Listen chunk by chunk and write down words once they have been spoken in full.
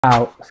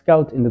How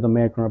scouts in the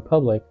Dominican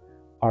Republic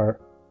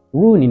are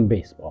ruining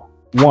baseball.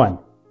 1.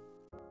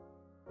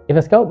 If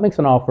a scout makes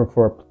an offer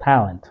for a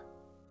talent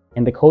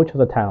and the coach of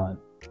the talent,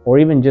 or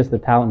even just the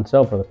talent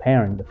itself or the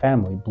parent, the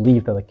family,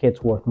 believe that the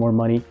kid's worth more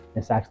money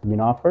than it's actually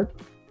being offered,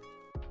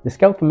 the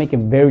scout can make it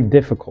very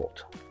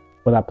difficult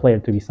for that player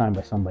to be signed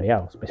by somebody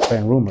else by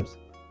spreading rumors,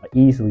 by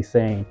easily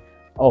saying,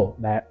 oh,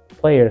 that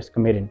player is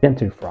committing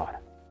identity fraud,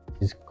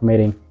 he's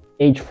committing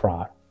age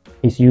fraud,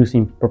 he's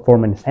using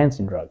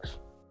performance-enhancing drugs.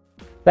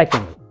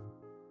 Secondly,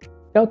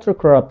 scouts are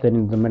corrupted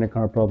in the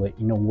Dominican Republic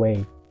in a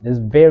way that is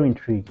very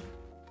intriguing.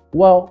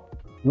 Well,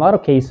 in a lot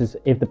of cases,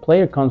 if the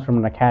player comes from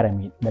an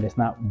academy that is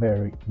not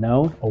very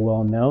known or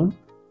well known,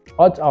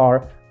 odds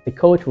are the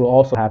coach will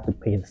also have to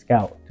pay the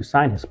scout to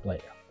sign his player,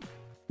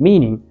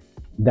 meaning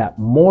that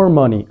more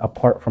money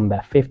apart from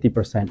that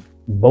 50%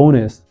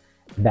 bonus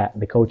that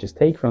the coaches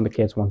take from the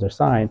kids once they're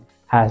signed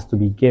has to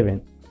be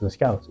given to the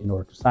scouts in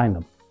order to sign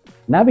them.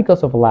 Not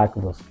because of a lack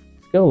of a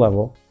skill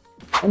level.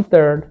 And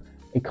third,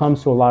 it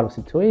comes to a lot of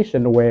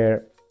situations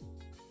where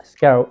a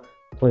scout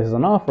places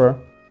an offer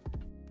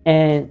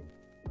and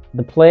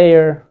the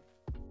player,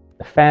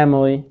 the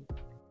family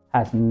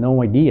has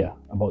no idea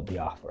about the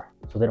offer,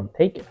 so they don't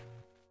take it.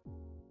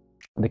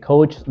 The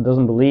coach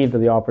doesn't believe that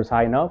the offer is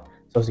high enough,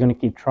 so he's going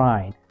to keep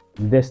trying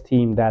this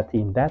team, that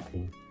team,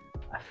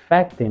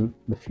 affecting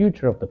the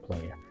future of the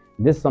player.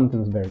 This is something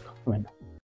that's very common.